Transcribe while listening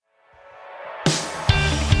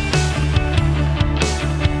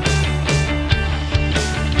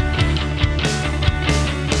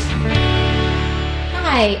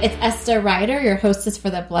Hi, it's Esther Ryder, your hostess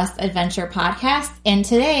for the Blessed Adventure podcast. And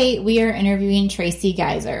today we are interviewing Traci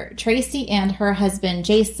Geiser. Traci and her husband,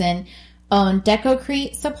 Jason, own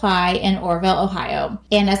Decocrete Supply in Orrville, Ohio.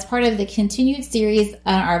 And as part of the continued series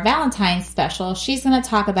on our Valentine's special, she's going to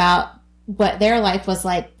talk about what their life was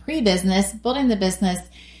like pre-business, building the business,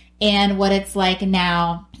 and what it's like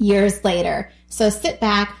now, years later. So sit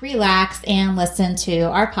back, relax, and listen to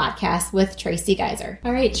our podcast with Traci Geiser.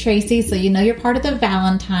 All right, Traci, so you know you're part of the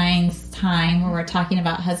Valentine's time where we're talking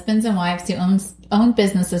about husbands and wives who own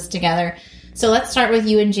businesses together. So let's start with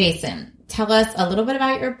you and Jason. Tell us a little bit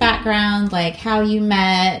about your background, like how you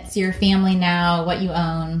met, your family now, what you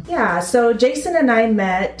own. Yeah, so Jason and I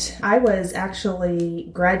met, I was actually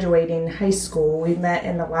graduating high school. We met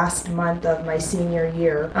in the last month of my senior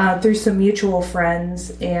year through some mutual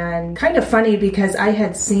friends. And kind of funny because I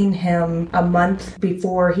had seen him a month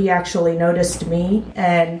before he actually noticed me.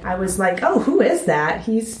 And I was like, oh, who is that?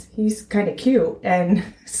 He's kind of cute. And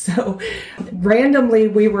so randomly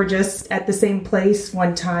we were just at the same place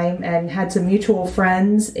one time and had some mutual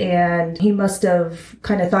friends, and he must have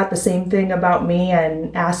kind of thought the same thing about me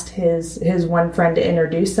and asked his one friend to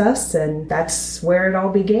introduce us, and that's where it all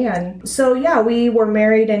began. So yeah, we were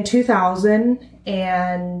married in 2000,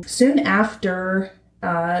 and soon after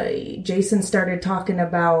Jason started talking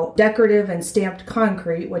about decorative and stamped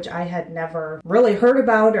concrete, which I had never really heard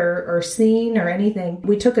about or seen or anything.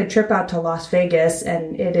 We took a trip out to Las Vegas,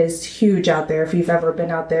 and it is huge out there. If you've ever been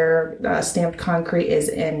out there, stamped concrete is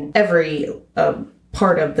in every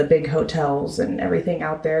part of the big hotels and everything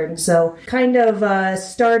out there. And so kind of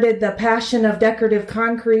started the passion of decorative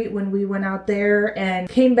concrete when we went out there and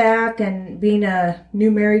came back. And being a new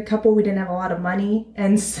married couple, we didn't have a lot of money.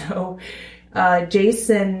 And so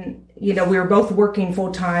Jason, we were both working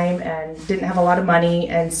full time and didn't have a lot of money.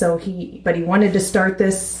 And so he wanted to start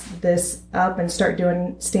this up and start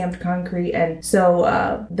doing stamped concrete. And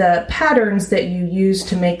so, the patterns that you use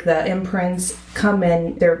to make the imprints come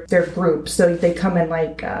in their groups. So they come in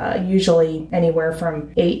like, usually anywhere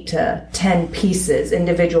from 8 to 10 pieces,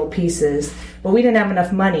 individual pieces, but we didn't have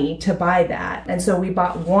enough money to buy that. And so we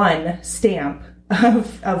bought one stamp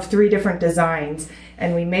of 3 different designs,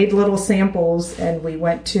 and we made little samples, and we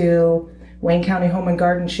went to Wayne County Home and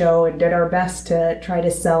Garden Show and did our best to try to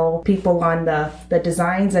sell people on the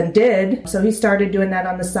designs, and did. So he started doing that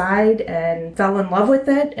on the side and fell in love with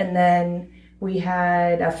it. And then we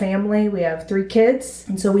had a family. We have 3 kids.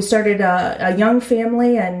 And so we started a young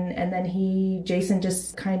family, and then Jason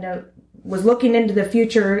just kind of was looking into the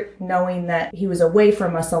future, knowing that he was away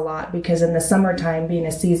from us a lot, because in the summertime, being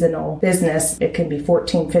a seasonal business, it can be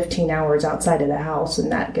 14, 15 hours outside of the house,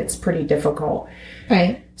 and that gets pretty difficult.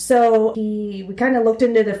 Right. So we kind of looked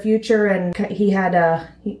into the future, and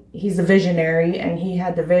he's a visionary, and he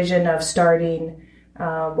had the vision of starting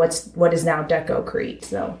what is now Decocrete.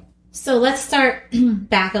 So let's start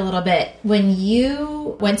back a little bit. When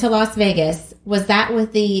you went to Las Vegas, was that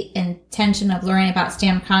with the intention of learning about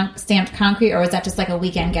stamped concrete, or was that just like a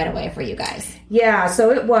weekend getaway for you guys? Yeah,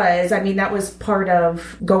 so it was. I mean, that was part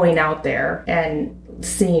of going out there and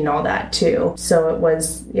seeing all that too. So it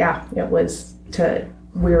was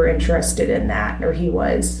we were interested in that, or he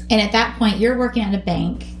was. And at that point, you're working at a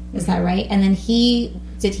bank, is that right? And then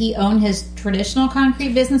did he own his traditional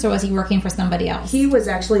concrete business, or was he working for somebody else? He was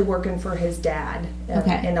actually working for his dad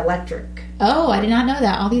in electric. Oh, I did not know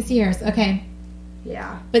that all these years. Okay.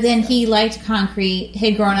 Yeah. But then he liked concrete.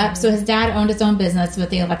 He had grown up. So his dad owned his own business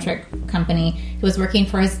with the electric company. He was working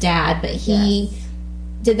for his dad, but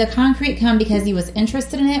did the concrete come because he was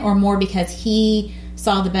interested in it, or more because he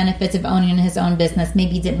saw the benefits of owning his own business,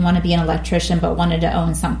 maybe didn't want to be an electrician but wanted to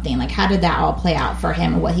own something? Like, how did that all play out for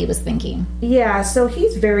him and what he was thinking? Yeah, so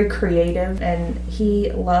he's very creative, and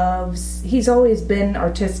he's always been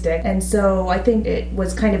artistic, and so I think it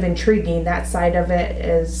was kind of intriguing, that side of it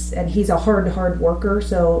and he's a hard worker,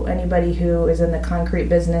 so anybody who is in the concrete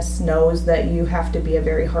business knows that you have to be a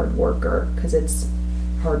very hard worker, because it's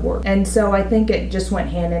hard work. And so I think it just went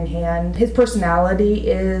hand in hand. His personality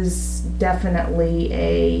is definitely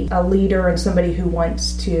a leader and somebody who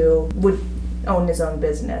would own his own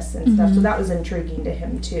business and stuff. So that was intriguing to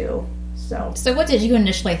him too. So what did you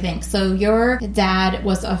initially think? So your dad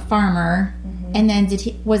was a farmer And then did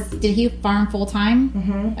he farm full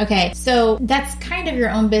time? Okay, so that's kind of your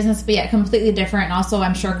own business, but yet completely different. And also,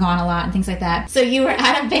 I'm sure gone a lot and things like that. So you were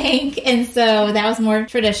at a bank, and so that was more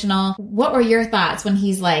traditional. What were your thoughts when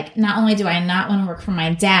he's like, not only do I not want to work for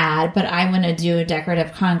my dad, but I want to do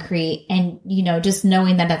decorative concrete? And, just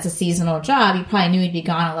knowing that that's a seasonal job, you probably knew he'd be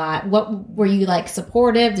gone a lot. What were you like,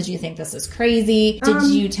 supportive? Did you think this is crazy? Did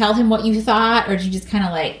you tell him what you thought, or did you just kind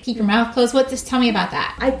of like keep your mouth closed? Just tell me about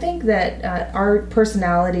that. I think that our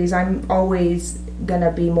personalities, I'm always going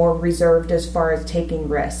to be more reserved as far as taking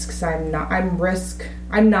risks. I'm not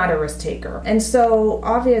a risk taker. And so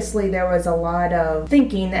obviously there was a lot of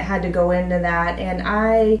thinking that had to go into that. And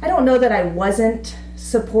I don't know that I wasn't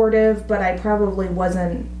supportive, but I probably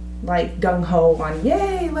wasn't like gung-ho on,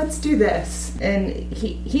 yay, let's do this. And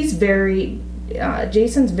he's very,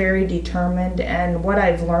 Jason's very determined. And what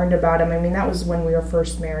I've learned about him, that was when we were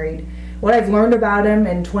first married. What I've learned about him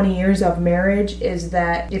in 20 years of marriage is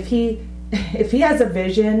that if he has a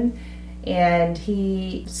vision and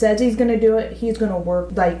he says he's going to do it, he's going to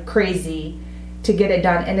work like crazy to get it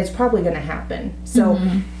done, and it's probably going to happen. So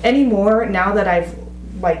anymore, now that I've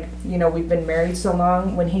we've been married so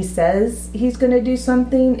long, when he says he's going to do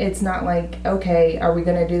something, it's not like, okay, are we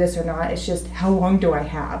going to do this or not? It's just, how long do I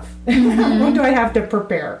have? How long do I have to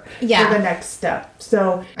prepare for the next step?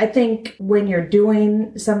 So I think when you're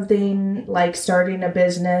doing something like starting a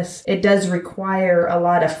business, it does require a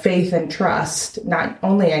lot of faith and trust, not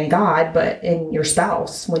only in God, but in your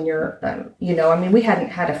spouse. When you're, we hadn't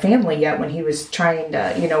had a family yet when he was trying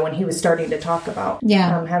to, when he was starting to talk about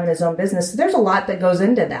having his own business. So there's a lot that goes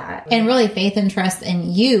into that. And really faith and trust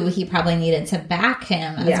in you, he probably needed to back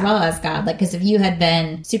him as well as God. Because if you had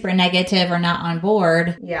been super negative or not on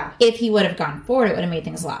board, if he would have gone forward, it would have made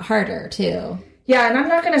things a lot harder too. Yeah, and I'm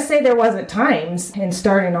not going to say there wasn't times in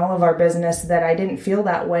starting all of our business that I didn't feel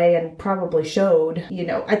that way, and probably showed.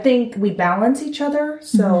 I think we balance each other.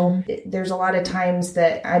 So there's a lot of times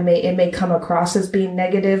that it may come across as being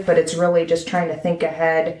negative, but it's really just trying to think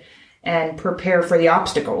ahead and prepare for the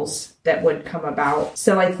obstacles that would come about.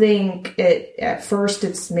 So I think at first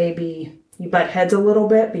it's maybe you butt heads a little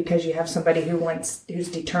bit because you have somebody who's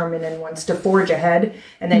determined and wants to forge ahead,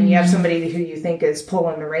 and then you have somebody who you think is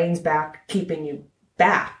pulling the reins back, keeping you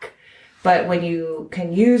back. But when you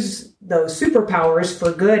can use those superpowers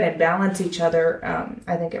for good and balance each other,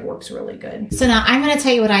 I think it works really good. So now I'm going to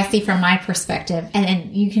tell you what I see from my perspective, and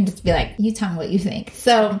then you can just be like, you tell me what you think.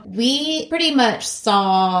 So we pretty much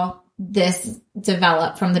saw this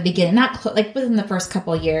develop from the beginning, not within the first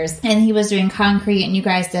couple of years. And he was doing concrete, and you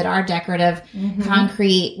guys did our decorative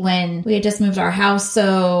concrete when we had just moved our house.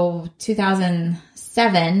 So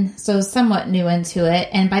 2007, so somewhat new into it.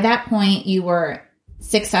 And by that point you were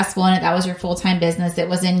successful in it. That was your full-time business. It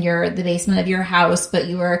was in the basement of your house, but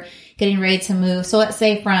you were getting ready to move. So let's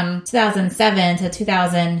say from 2007 to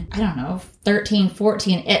 2013,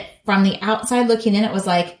 14, from the outside looking in, it was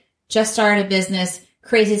like, just started a business,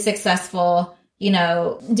 crazy successful,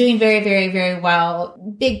 doing very, very, very well,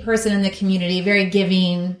 big person in the community, very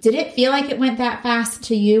giving. Did it feel like it went that fast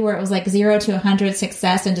to you, where it was like 0 to 100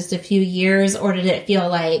 success in just a few years? Or did it feel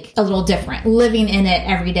like a little different, living in it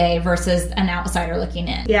every day versus an outsider looking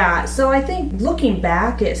in? Yeah, so I think looking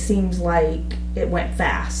back, it seems like it went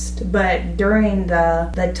fast. But during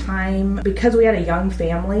the time, because we had a young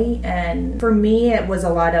family, and for me, it was a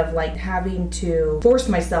lot of like having to force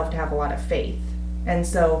myself to have a lot of faith. And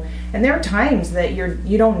there are times that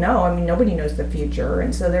you don't know. Nobody knows the future.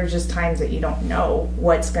 And so there's just times that you don't know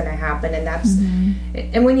what's going to happen. And that's,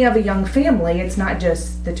 and when you have a young family, it's not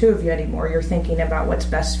just the two of you anymore. You're thinking about what's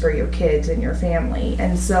best for your kids and your family.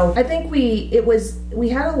 And so I think we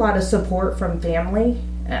had a lot of support from family,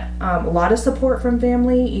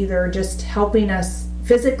 either just helping us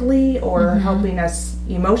physically or helping us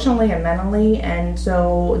emotionally and mentally. And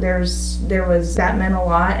so there was that meant a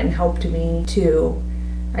lot and helped me to,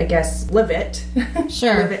 I guess, live it.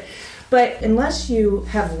 Sure. Live it. But unless you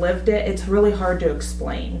have lived it, it's really hard to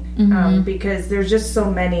explain because there's just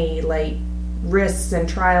so many like risks and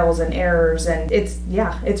trials and errors, and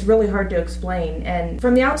it's really hard to explain. And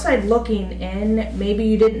from the outside looking in, maybe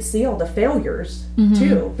you didn't see all the failures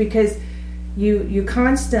too, because you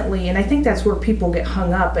constantly, and I think that's where people get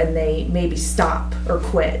hung up and they maybe stop or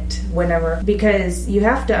quit whenever, because you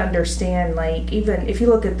have to understand, like, even if you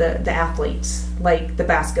look at the athletes, like the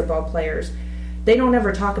basketball players, they don't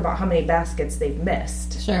ever talk about how many baskets they've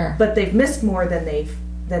missed. Sure. But they've missed more than they've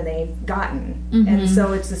gotten. And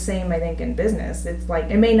so it's the same, I think, in business. It's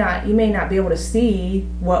like you may not be able to see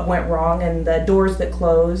what went wrong and the doors that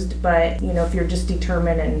closed, but if you're just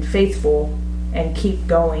determined and faithful, and keep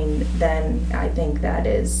going, then I think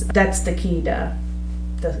that's the key to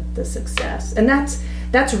the success. And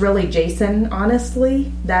that's really Jason,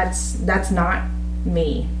 honestly. That's not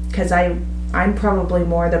me, because I'm probably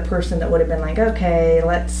more the person that would have been like, okay,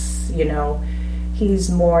 let's, he's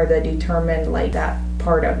more the determined, like, that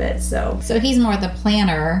part of it. So he's more the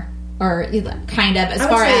planner, or kind of, as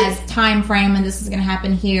far as time frame, and this is going to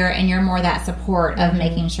happen here, and you're more that support of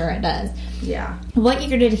making sure it does. Yeah. What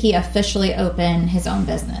year did he officially open his own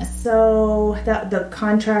business? So the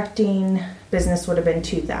contracting business would have been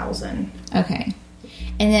 2000. Okay.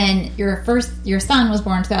 And then your son was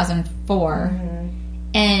born in 2004.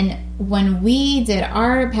 And when we did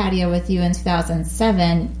our patio with you in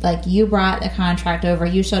 2007, like, you brought the contract over,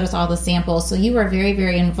 you showed us all the samples, so you were very,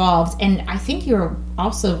 very involved. And I think you were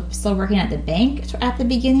also still working at the bank at the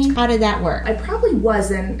beginning. How did that work? I probably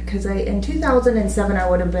wasn't, because in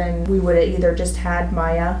 2007 we would have either just had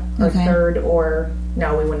Maya, our third, or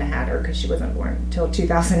no, we wouldn't have had her because she wasn't born until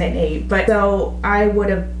 2008. But so I would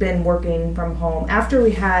have been working from home after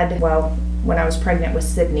we had, when I was pregnant with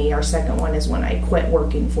Sydney. Our second one is when I quit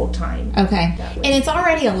working full time. Okay. And it's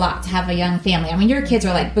already a lot to have a young family. I mean, your kids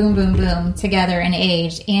are like boom, boom, boom together in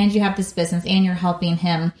age, and you have this business, and you're helping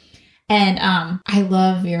him. And I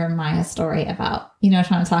love your Maya story about, you know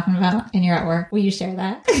what I'm talking about, and you're at work. Will you share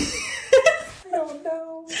that? I don't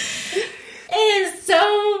know. It is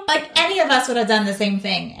so, like, any of us would have done the same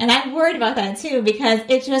thing. And I'm worried about that too, because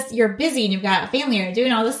it's just, you're busy and you've got a family and you're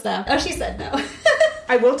doing all this stuff. Oh, she said no.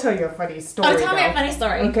 I will tell you a funny story. Oh, tell me a funny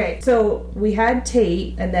story. Okay, so we had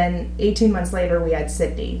Tate, and then 18 months later we had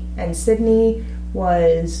Sydney. And Sydney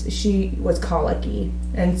was colicky.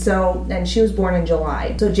 And she was born in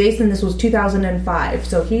July. So Jason, this was 2005.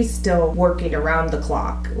 So he's still working around the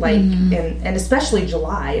clock, like, and especially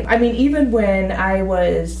July. I mean, even when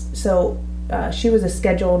she was a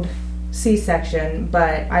scheduled C-section,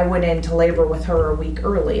 but I went into labor with her a week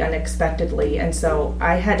early, unexpectedly, and so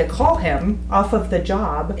I had to call him off of the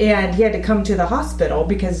job, and he had to come to the hospital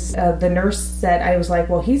because the nurse said, I was like,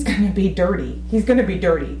 well, he's going to be dirty. He's going to be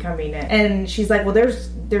dirty coming in. And she's like, well, there's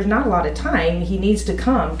not a lot of time. He needs to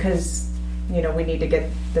come because, we need to get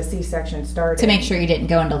the C-section started. To make sure you didn't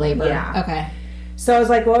go into labor. Yeah. Okay. So I was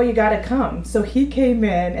like, well, you got to come. So he came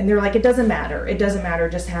in, and they're like, it doesn't matter. It doesn't matter.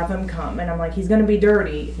 Just have him come. And I'm like, he's going to be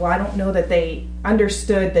dirty. Well, I don't know that they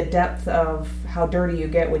understood the depth of how dirty you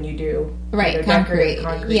get when you do concrete,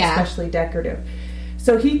 especially decorative.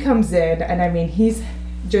 So he comes in, and I mean, he's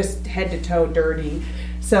just head to toe dirty.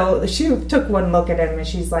 So she took one look at him, and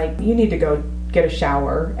she's like, you need to go get a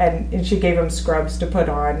shower. And she gave him scrubs to put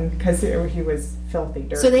on because he was filthy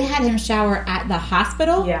dirty. So they had him shower at the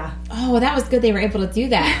hospital? Yeah. Oh, that was good they were able to do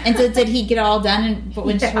that. And so did he get it all done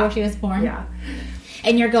when she was born? Yeah.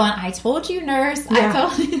 And you're going, I told you, nurse. Yeah. I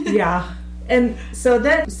told you. Yeah. And so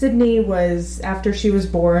then Sydney after she was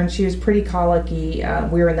born, she was pretty colicky.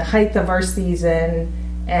 We were in the height of our season,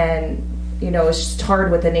 and, it's just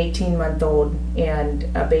hard with an 18-month-old and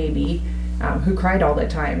a baby. Who cried all the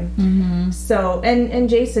time. Mm-hmm. So, and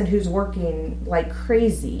Jason, who's working like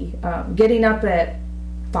crazy, getting up at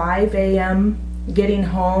 5 a.m., getting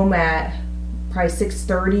home at probably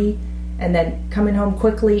 6:30, and then coming home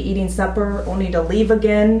quickly, eating supper, only to leave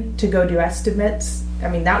again to go do estimates. I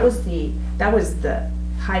mean, that was the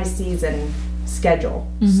high season schedule.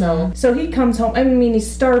 Mm-hmm. So he comes home. I mean, he's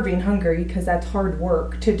starving, hungry, because that's hard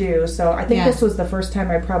work to do. So I think this was the first time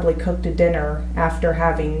I probably cooked a dinner after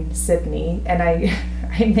having Sydney, and I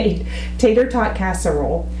made tater tot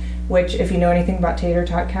casserole. Which, if you know anything about tater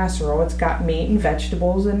tot casserole, it's got meat and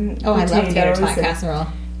vegetables and potatoes. I love tater tot casserole.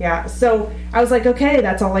 Yeah, so I was like, okay,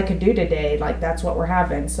 that's all I could do today. Like, that's what we're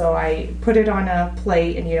having. So I put it on a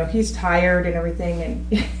plate, and he's tired and everything,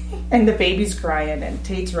 and and the baby's crying, and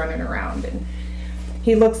Tate's running around, and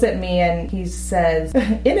he looks at me and he says,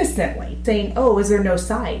 innocently, saying, oh, is there no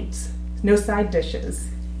sides? No side dishes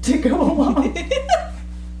to go along?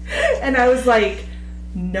 And I was like,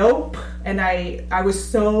 nope. And I was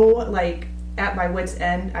so, like, at my wit's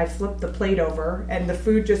end. I flipped the plate over, and the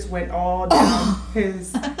food just went all down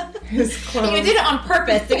his clothes. You did it on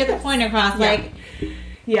purpose to get the point across,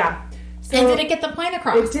 Yeah. So and did it get the point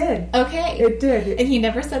across? It did. Okay. It did. And he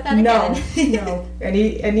never said that again? No. And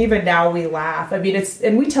even now we laugh. I mean,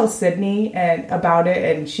 and we tell Sydney about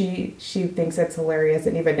it, and she thinks it's hilarious.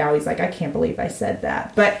 And even now he's like, I can't believe I said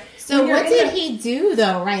that. But so what did he do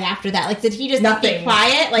though right after that? Like, did he just be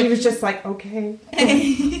quiet? Like, he was just like, okay,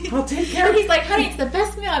 I'll take care. And he's like, honey, it's the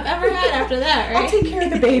best meal I've ever had after that. Right? I'll take care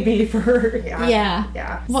of the baby for her.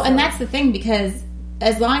 Yeah. Well, and that's the thing, because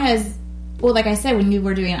as long as well, like I said, when you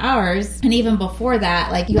were doing ours, and even before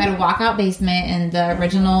that, like you had a walkout basement, and the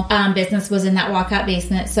original business was in that walkout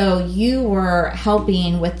basement. So you were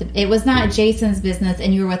helping with it was not Jason's business,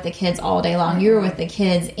 and you were with the kids all day long. You were with the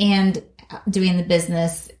kids and doing the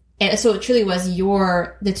business. So it truly was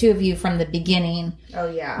the two of you from the beginning. Oh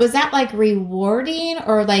yeah. Was that like rewarding,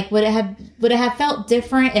 or like would it have felt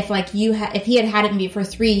different if like if he had it maybe for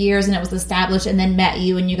 3 years and it was established, and then met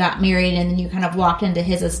you and you got married and then you kind of walked into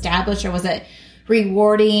his established, or was it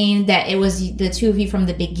rewarding that it was the two of you from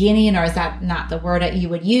the beginning, or is that not the word that you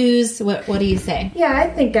would use? What do you say? Yeah, I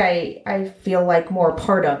think I feel like more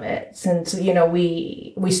part of it since,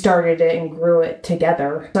 we started it and grew it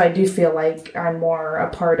together. So I do feel like I'm more a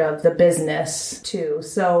part of the business too.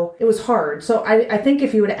 So it was hard. So I think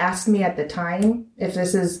if you would have asked me at the time if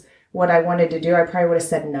this is what I wanted to do, I probably would have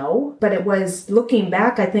said no. But it was, looking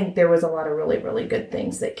back, I think there was a lot of really, really good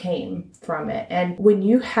things that came from it. And when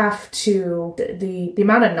you have to, the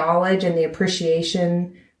amount of knowledge and the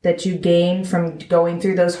appreciation that you gain from going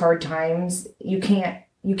through those hard times, you can't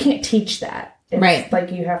teach that. It's right.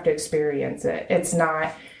 Like you have to experience it. It's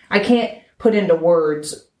not, I can't put into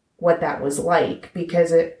words what that was like,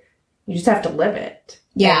 because you just have to live it.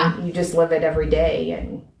 Yeah. And you just live it every day,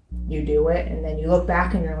 and you do it, and then you look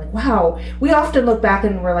back and you're like, wow. We often look back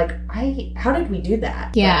and we're like, how did we do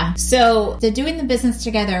that? Yeah. So did doing the business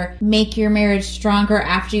together make your marriage stronger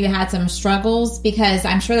after you had some struggles? Because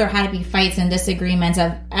I'm sure there had to be fights and disagreements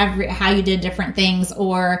of how you did different things,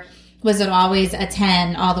 or was it always a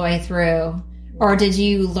 10 all the way through? Or did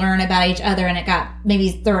you learn about each other and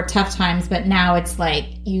maybe there were tough times, but now it's like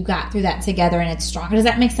you got through that together and it's stronger? Does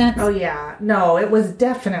that make sense? Oh yeah. No, it was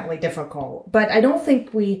definitely difficult, but I don't think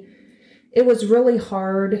it was really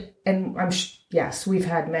hard. And yes, we've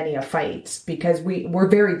had many fights because we're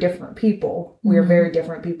very different people. We're very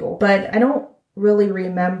different people, but I don't really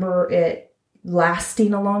remember it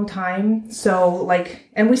lasting a long time. So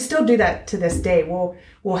and we still do that to this day.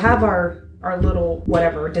 We'll have our little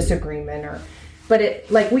whatever disagreement,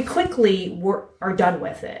 but we quickly are done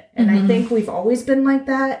with it. And I think we've always been like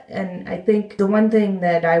that. And I think the one thing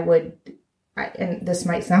that and this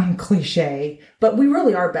might sound cliche, but we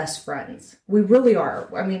really are best friends. We really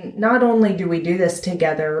are. I mean, not only do we do this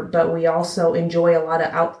together, but we also enjoy a lot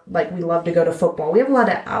of we love to go to football. We have a lot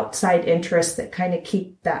of outside interests that kind of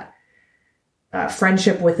keep that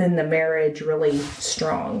friendship within the marriage really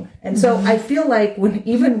strong. And so I feel like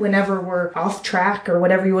even whenever we're off track or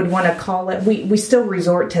whatever you would want to call it, we still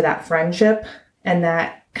resort to that friendship, and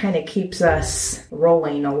that kind of keeps us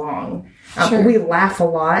rolling along. Sure. We laugh a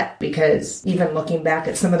lot because even looking back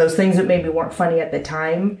at some of those things that maybe weren't funny at the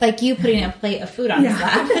time. Like you putting a plate of food on his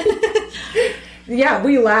lap. Yeah,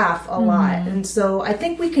 we laugh a lot. And so I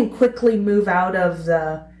think we can quickly move out of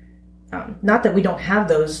the, not that we don't have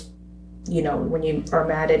those, when you are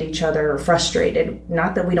mad at each other or frustrated,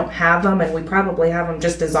 not that we don't have them, and we probably have them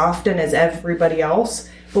just as often as everybody else,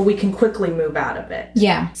 but we can quickly move out of it.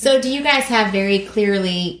 Yeah. So do you guys have very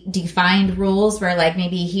clearly defined rules where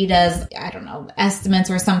maybe he does, I don't know,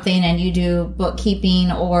 estimates or something, and you do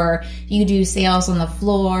bookkeeping, or you do sales on the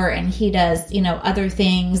floor and he does, other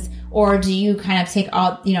things? Or do you kind of take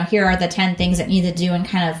all, here are the 10 things that need to do and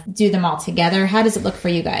kind of do them all together? How does it look for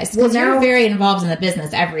you guys? Because you're very involved in the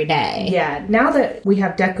business every day. Yeah. Now that we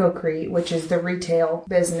have Decocrete, which is the retail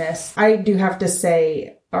business, I do have to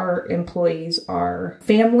say our employees are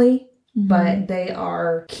family, but they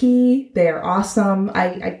are key. They are awesome.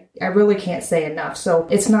 I really can't say enough. So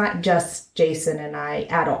it's not just Jason and I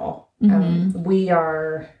at all. We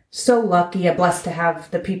are so lucky and blessed to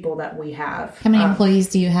have the people that we have. How many employees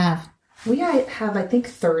do you have? We have, I think,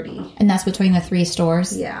 30. And that's between the 3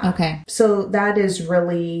 stores? Yeah. Okay. So that is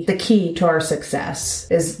really the key to our success,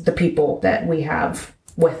 is the people that we have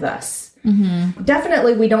with us.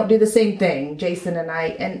 Definitely, we don't do the same thing, Jason and I,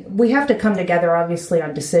 and we have to come together, obviously,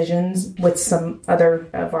 on decisions with some other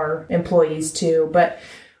of our employees too, but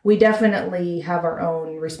we definitely have our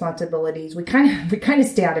own responsibilities. We kind of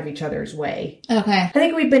stay out of each other's way. Okay. I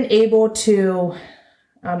think we've been able to,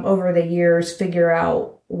 over the years, figure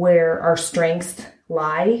out where our strengths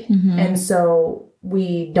lie. And so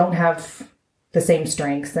we don't have the same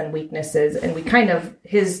strengths and weaknesses, and we kind of,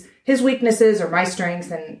 his weaknesses are my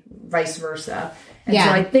strengths and vice versa. And so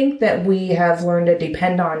I think that we have learned to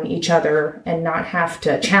depend on each other and not have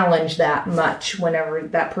to challenge that much whenever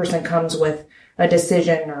that person comes with a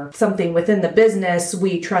decision or something within the business,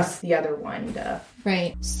 we trust the other one to.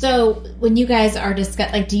 Right. So when you guys are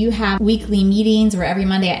do you have weekly meetings where every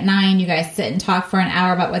Monday at 9 you guys sit and talk for an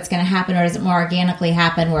hour about what's going to happen, or does it more organically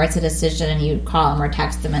happen where it's a decision and you call them or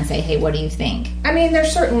text them and say, hey, what do you think? I mean,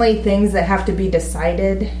 there's certainly things that have to be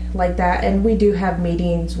decided like that. And we do have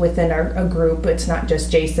meetings within a group. It's not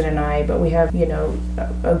just Jason and I, but we have,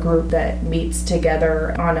 a group that meets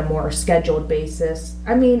together on a more scheduled basis.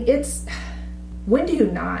 I mean, when do you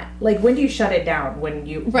not? When do you shut it down? When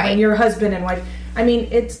you're husband and wife? I mean,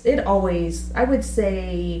 it always, I would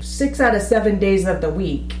say 6 out of 7 days of the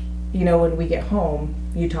week, when we get home,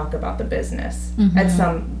 you talk about the business at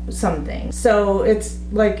something. So it's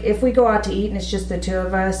if we go out to eat and it's just the two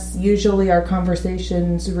of us, usually our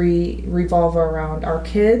conversations revolve around our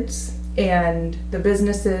kids and the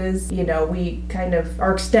businesses. We kind of,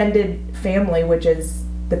 our extended family, which is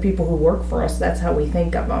the people who work for us, that's how we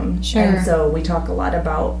think of them. Sure. And so we talk a lot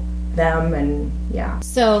about them, and yeah.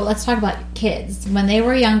 So let's talk about kids. When they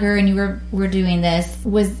were younger and you were doing this,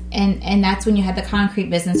 and that's when you had the concrete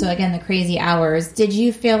business, so again, the crazy hours. Did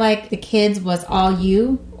you feel like the kids was all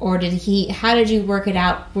you, or how did you work it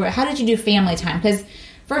out? How did you do family time? Because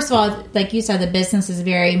first of all, like you said, the business is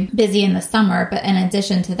very busy in the summer, but in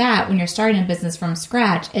addition to that, when you're starting a business from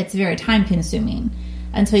scratch, it's very time consuming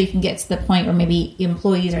until you can get to the point where maybe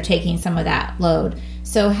employees are taking some of that load.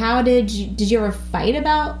 So how did you ever fight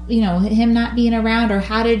about, him not being around, or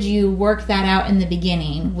how did you work that out in the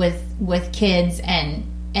beginning with kids and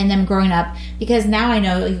them growing up? Because now I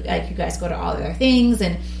know you guys go to all their things,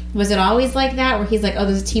 and was it always like that where he's like, oh,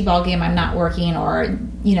 there's a t-ball game, I'm not working, or,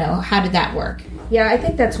 how did that work? Yeah, I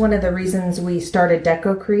think that's one of the reasons we started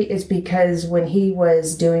Decocrete, is because when he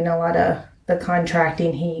was doing a lot of the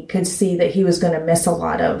contracting, he could see that he was going to miss a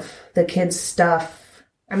lot of the kids' stuff.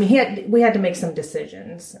 I mean, we had to make some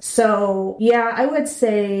decisions. So, yeah, I would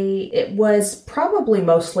say it was probably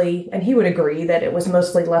mostly, and he would agree that it was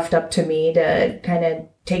mostly left up to me to kind of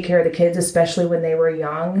take care of the kids, especially when they were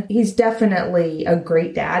young. He's definitely a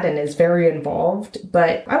great dad and is very involved,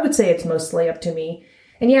 but I would say it's mostly up to me.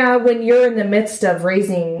 And yeah, when you're in the midst of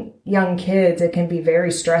raising young kids, it can be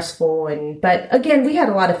very stressful. But again, we had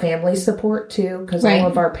a lot of family support too, because all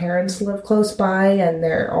of our parents live close by and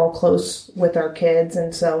they're all close with our kids.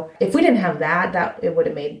 And so if we didn't have that it would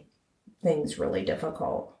have made things really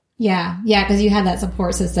difficult. Yeah, because you had that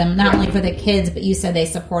support system, not only for the kids, but you said they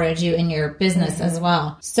supported you in your business as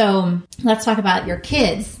well. So let's talk about your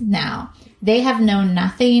kids now. They have known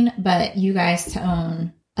nothing but you guys to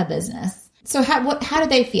own a business. So how do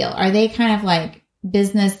they feel? Are they kind of like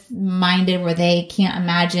business minded where they can't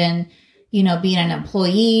imagine, being an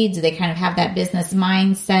employee? Do they kind of have that business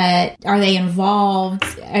mindset? Are they involved?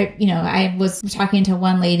 I was talking to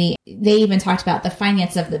one lady. They even talked about the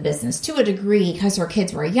finance of the business to a degree because her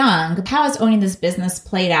kids were young. How has owning this business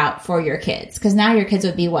played out for your kids? Because now your kids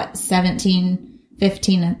would be 17,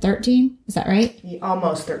 15, and 13? Is that right?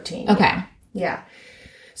 Almost 13. Okay. Yeah.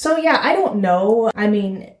 So yeah, I don't know. I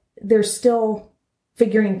mean, they're still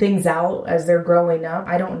figuring things out as they're growing up.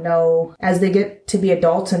 I don't know. As they get to be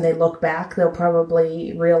adults and they look back, they'll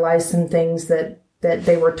probably realize some things that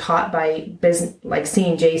they were taught by business, like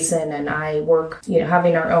seeing Jason and I work,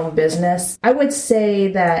 having our own business. I would say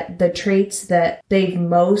that the traits that they've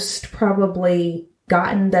most probably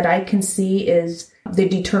gotten that I can see is the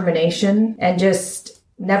determination and just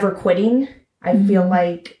never quitting. I feel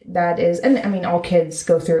like that is, and I mean, all kids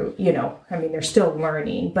go through, they're still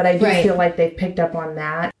learning, but I do feel like they've picked up on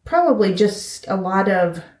that. Probably just a lot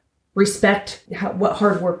of respect, what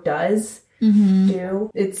hard work does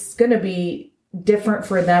do. It's going to be different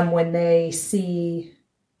for them when they see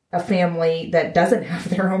a family that doesn't have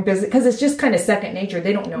their own business, because it's just kind of second nature.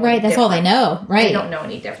 They don't know. Right. That's all they know. Right. They don't know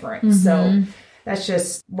any different. So that's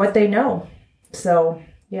just what they know. So,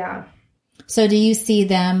 yeah. So do you see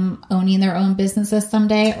them owning their own businesses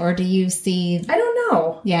someday, or do you see... I don't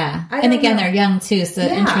know. Yeah. And again, they're young too, so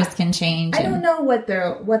interest can change. I don't know what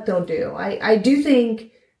they'll do. I do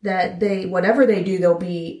think that whatever they do, they'll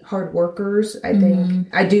be hard workers. I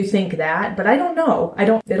do think that, but I don't know.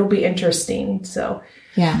 It'll be interesting. So,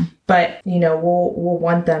 yeah. But, we'll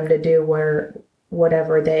want them to do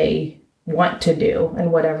whatever they want to do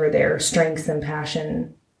and whatever their strengths and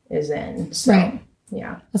passion is in. So. Right.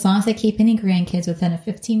 Yeah. As long as they keep any grandkids within a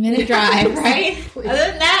 15-minute drive, right? Other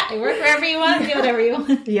than that, they work wherever you want, do whatever you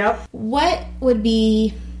want. Yep. What would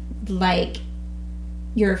be like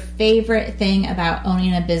your favorite thing about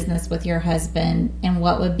owning a business with your husband, and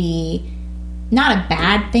what would be not a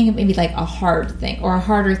bad thing, but maybe like a hard thing or a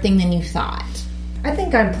harder thing than you thought? I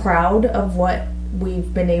think I'm proud of what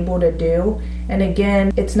we've been able to do. And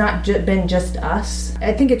again, it's not been just us.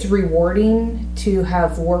 I think it's rewarding to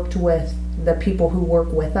have worked with the people who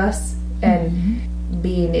work with us and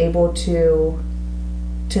being able to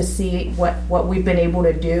see what we've been able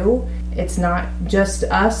to do. It's not just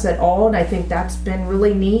us at all, and I think that's been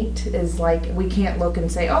really neat, is like we can't look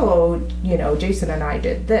and say, oh, Jason and I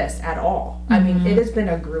did this at all. I mean, it has been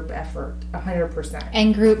a group effort, 100%.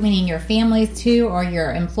 And group meaning your families too, or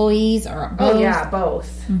your employees, or both? Oh yeah,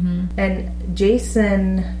 both. And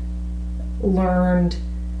Jason learned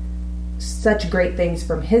such great things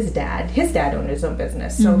from his dad. His dad owned his own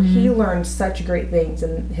business, so he learned such great things,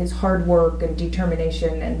 and his hard work and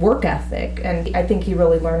determination and work ethic, and I think he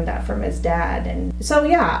really learned that from his dad. And so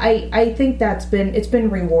yeah, I think it's been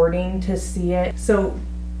rewarding to see it. So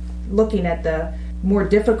looking at the more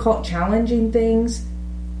difficult, challenging things,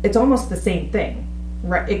 it's almost the same thing,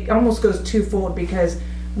 right? It almost goes twofold, because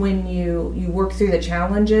when you work through the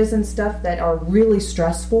challenges and stuff that are really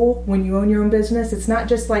stressful when you own your own business, it's not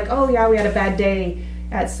just like, oh yeah, we had a bad day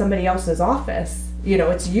at somebody else's office.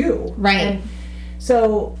 It's you. Right. And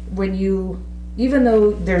so even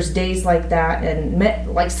though there's days like that and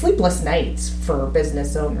like sleepless nights for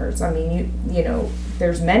business owners, I mean,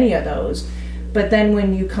 there's many of those. But then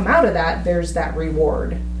when you come out of that, there's that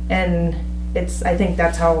reward. And I think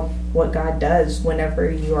that's what God does whenever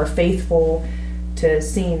you are faithful to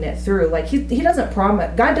seeing it through. Like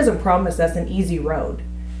God doesn't promise us an easy road.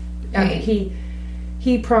 I mean,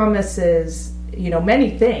 he promises,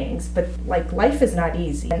 many things, but like life is not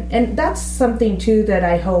easy. And that's something too that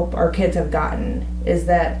I hope our kids have gotten, is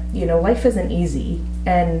that, life isn't easy,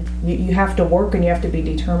 and you have to work, and you have to be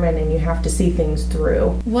determined, and you have to see things through.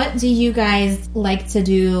 What do you guys like to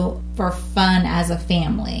do for fun as a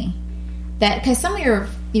family? Because some of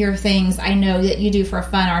your things I know that you do for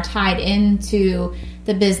fun are tied into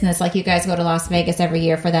the business. Like you guys go to Las Vegas every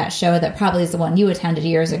year for that show that probably is the one you attended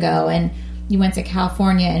years ago, and you went to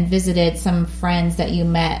California and visited some friends that you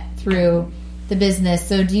met through the business.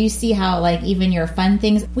 So do you see how, like, even your fun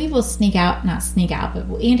things, we will not sneak out, but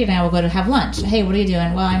Andy and I will go to have lunch. Hey, what are you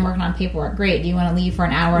doing? Well, I'm working on paperwork. Great. Do you want to leave for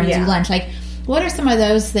an hour and do lunch? Like, what are some of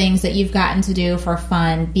those things that you've gotten to do for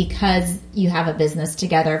fun because you have a business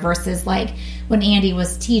together, versus like when Andy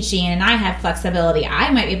was teaching and I had flexibility,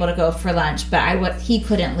 I might be able to go for lunch, but he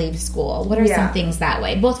couldn't leave school. What are some things that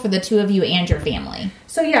way, both for the two of you and your family?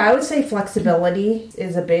 So yeah, I would say flexibility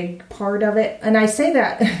is a big part of it. And I say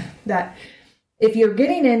that if you're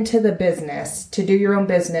getting into the business to do your own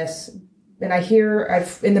business, and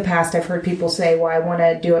in the past I've heard people say, well, I want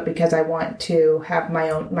to do it because I want to have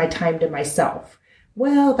my time to myself.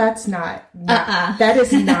 Well, that's not that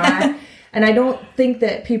is not. And I don't think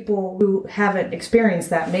that people who haven't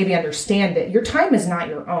experienced that maybe understand it. Your time is not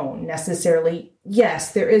your own necessarily.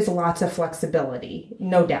 Yes, there is lots of flexibility,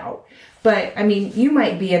 no doubt. But I mean, you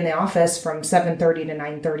might be in the office from 7:30 to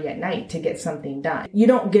 9:30 at night to get something done. You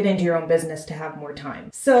don't get into your own business to have more time.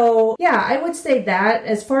 So yeah, I would say that.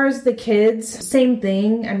 As far as the kids, same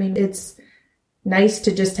thing. I mean, it's nice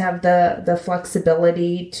to just have the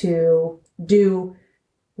flexibility to do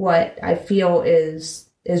what I feel is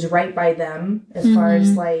right by them, as far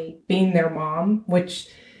as like being their mom, which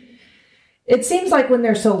it seems like when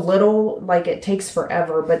they're so little, like it takes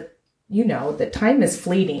forever, but the time is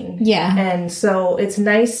fleeting. Yeah. And so it's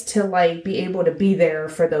nice to like be able to be there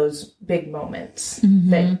for those big moments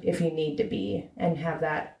that if you need to be, and have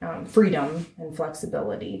that freedom and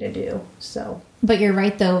flexibility to do. So. But you're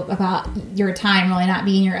right though about your time really not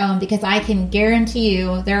being your own, because I can guarantee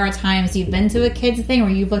you there are times you've been to a kids thing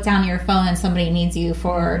where you've looked down at your phone and somebody needs you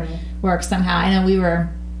for work somehow. I know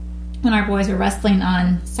when our boys were wrestling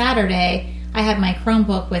on Saturday, I had my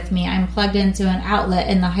Chromebook with me. I'm plugged into an outlet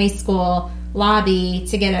in the high school lobby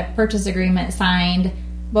to get a purchase agreement signed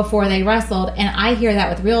before they wrestled. And I hear that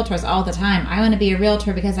with realtors all the time. I want to be a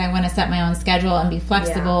realtor because I want to set my own schedule and be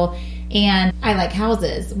flexible. And I like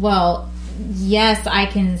houses. Well, yes, I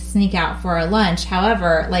can sneak out for a lunch.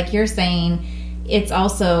 However, like you're saying, it's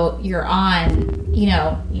also you're on,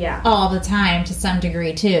 all the time to some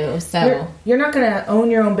degree too. So you're not going to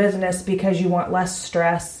own your own business because you want less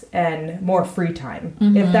stress and more free time.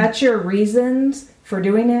 If that's your reasons for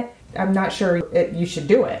doing it, I'm not sure you should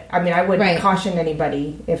do it. I mean, I would caution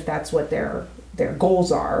anybody if that's what their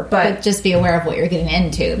goals are. But just be aware of what you're getting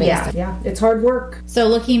into, basically. Yeah, it's hard work. So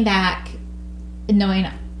looking back, knowing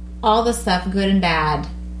all the stuff, good and bad,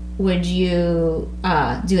 would you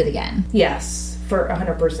do it again? Yes, for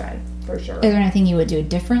 100%. For sure. Is there anything you would do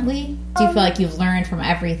differently? Do you feel like you've learned from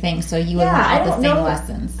everything, so you would want all the same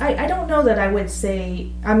lessons? I don't know that I would say.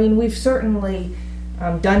 I mean, we've certainly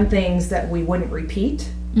done things that we wouldn't repeat,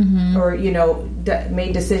 or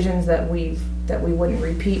made decisions that that we wouldn't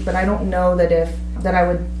repeat, but I don't know that I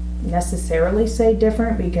would necessarily say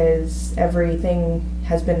different, because everything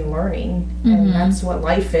has been learning, and that's what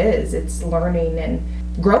life is. It's learning and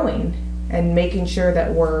growing and making sure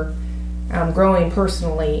that we're growing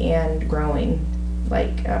personally and growing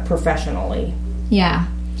professionally. Yeah.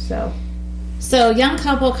 So young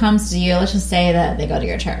couple comes to you. Let's just say that they go to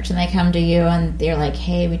your church and they come to you and they're like,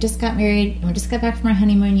 hey, we just got married and we just got back from our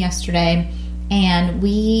honeymoon yesterday and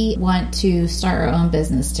we want to start our own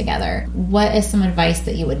business together. What is some advice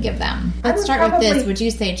that you would give them? Let's start with this. Would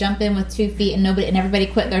you say jump in with 2 feet and everybody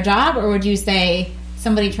quit their job? Or would you say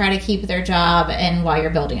somebody try to keep their job and while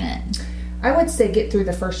you're building it? I would say get through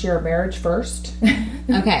the first year of marriage first.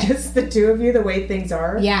 Okay. Just the two of you, the way things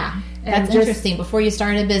are. Yeah. That's interesting. Before you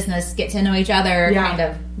start a business, get to know each other, kind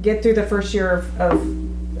of. Get through the first year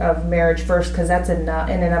of marriage first, because that's enough,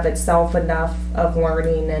 in and of itself, enough of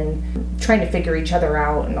learning and trying to figure each other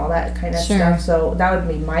out and all that kind of stuff. So that would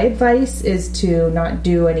be my advice, is to not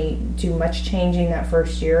do too much changing that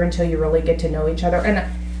first year until you really get to know each other.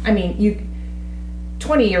 And I mean,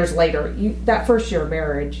 20 years later, that first year of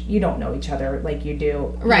marriage, you don't know each other like you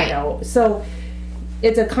do. Right. So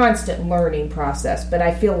it's a constant learning process, but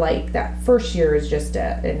I feel like that first year is just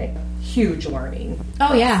a huge learning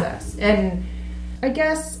process. Yeah. And I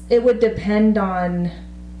guess it would depend on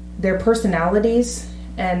their personalities,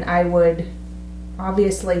 and I would,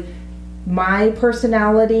 obviously, my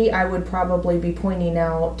personality, I would probably be pointing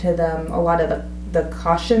out to them a lot of the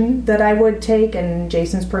caution that I would take, and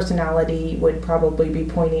Jason's personality would probably be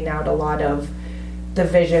pointing out a lot of the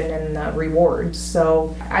vision and the rewards.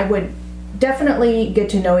 So I would definitely get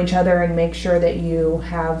to know each other and make sure that you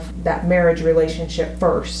have that marriage relationship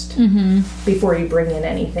first before you bring in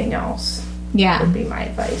anything else. Yeah. Would be my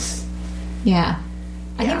advice. Yeah.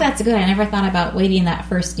 I think that's good. I never thought about waiting that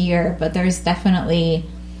first year, but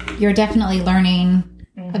you're definitely learning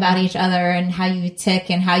about each other and how you tick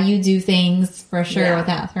and how you do things, for sure,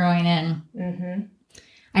 without throwing in.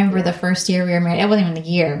 I remember the first year we were married, it wasn't even a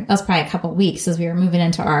year. That was probably a couple of weeks as we were moving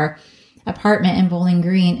into our apartment in Bowling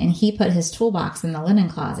Green, and he put his toolbox in the linen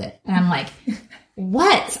closet. And I'm like,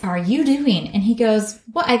 what are you doing? And he goes,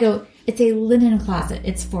 what? I go, it's a linen closet.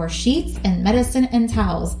 It's for sheets and medicine and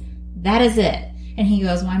towels. That is it. And he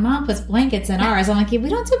goes, my mom puts blankets in ours. I'm like, yeah, we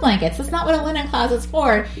don't do blankets. That's not what a linen closet's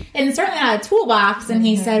for. And certainly not a toolbox. And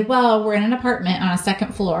he said, well, we're in an apartment on a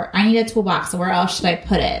second floor. I need a toolbox. So where else should I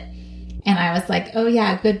put it? And I was like, oh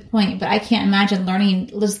yeah, good point. But I can't imagine learning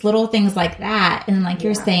just little things like that. And like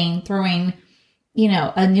you're saying, throwing,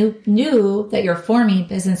 a new that you're forming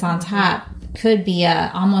business on top could be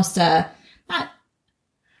almost not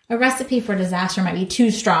a recipe for disaster, might be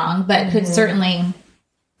too strong, but could certainly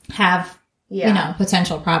have,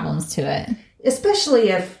 potential problems to it. Especially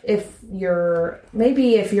if you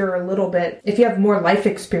have more life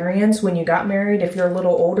experience when you got married, if you're a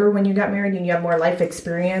little older when you got married and you have more life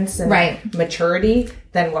experience and maturity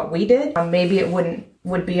than what we did, maybe it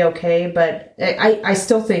would be okay. But I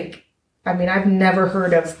still think, I've never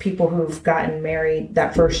heard of people who've gotten married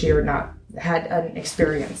that first year not had an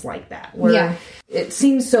experience like that, where it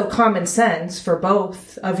seems so common sense for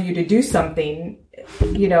both of you to do something,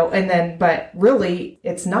 but really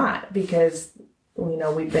it's not, because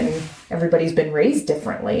everybody's been raised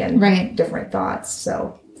differently and different thoughts.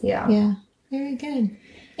 So, yeah. Yeah. Very good.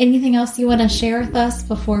 Anything else you want to share with us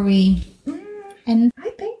before we end?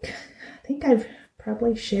 I think I've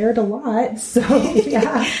probably shared a lot. So,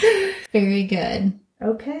 yeah. Very good.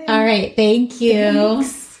 Okay. All right. Thank you.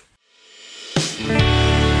 Thanks.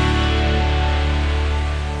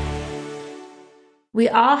 We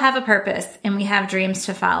all have a purpose and we have dreams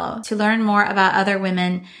to follow. To learn more about other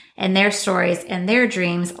women and their stories and their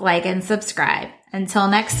dreams, like and subscribe. Until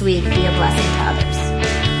next week, be a blessing to others.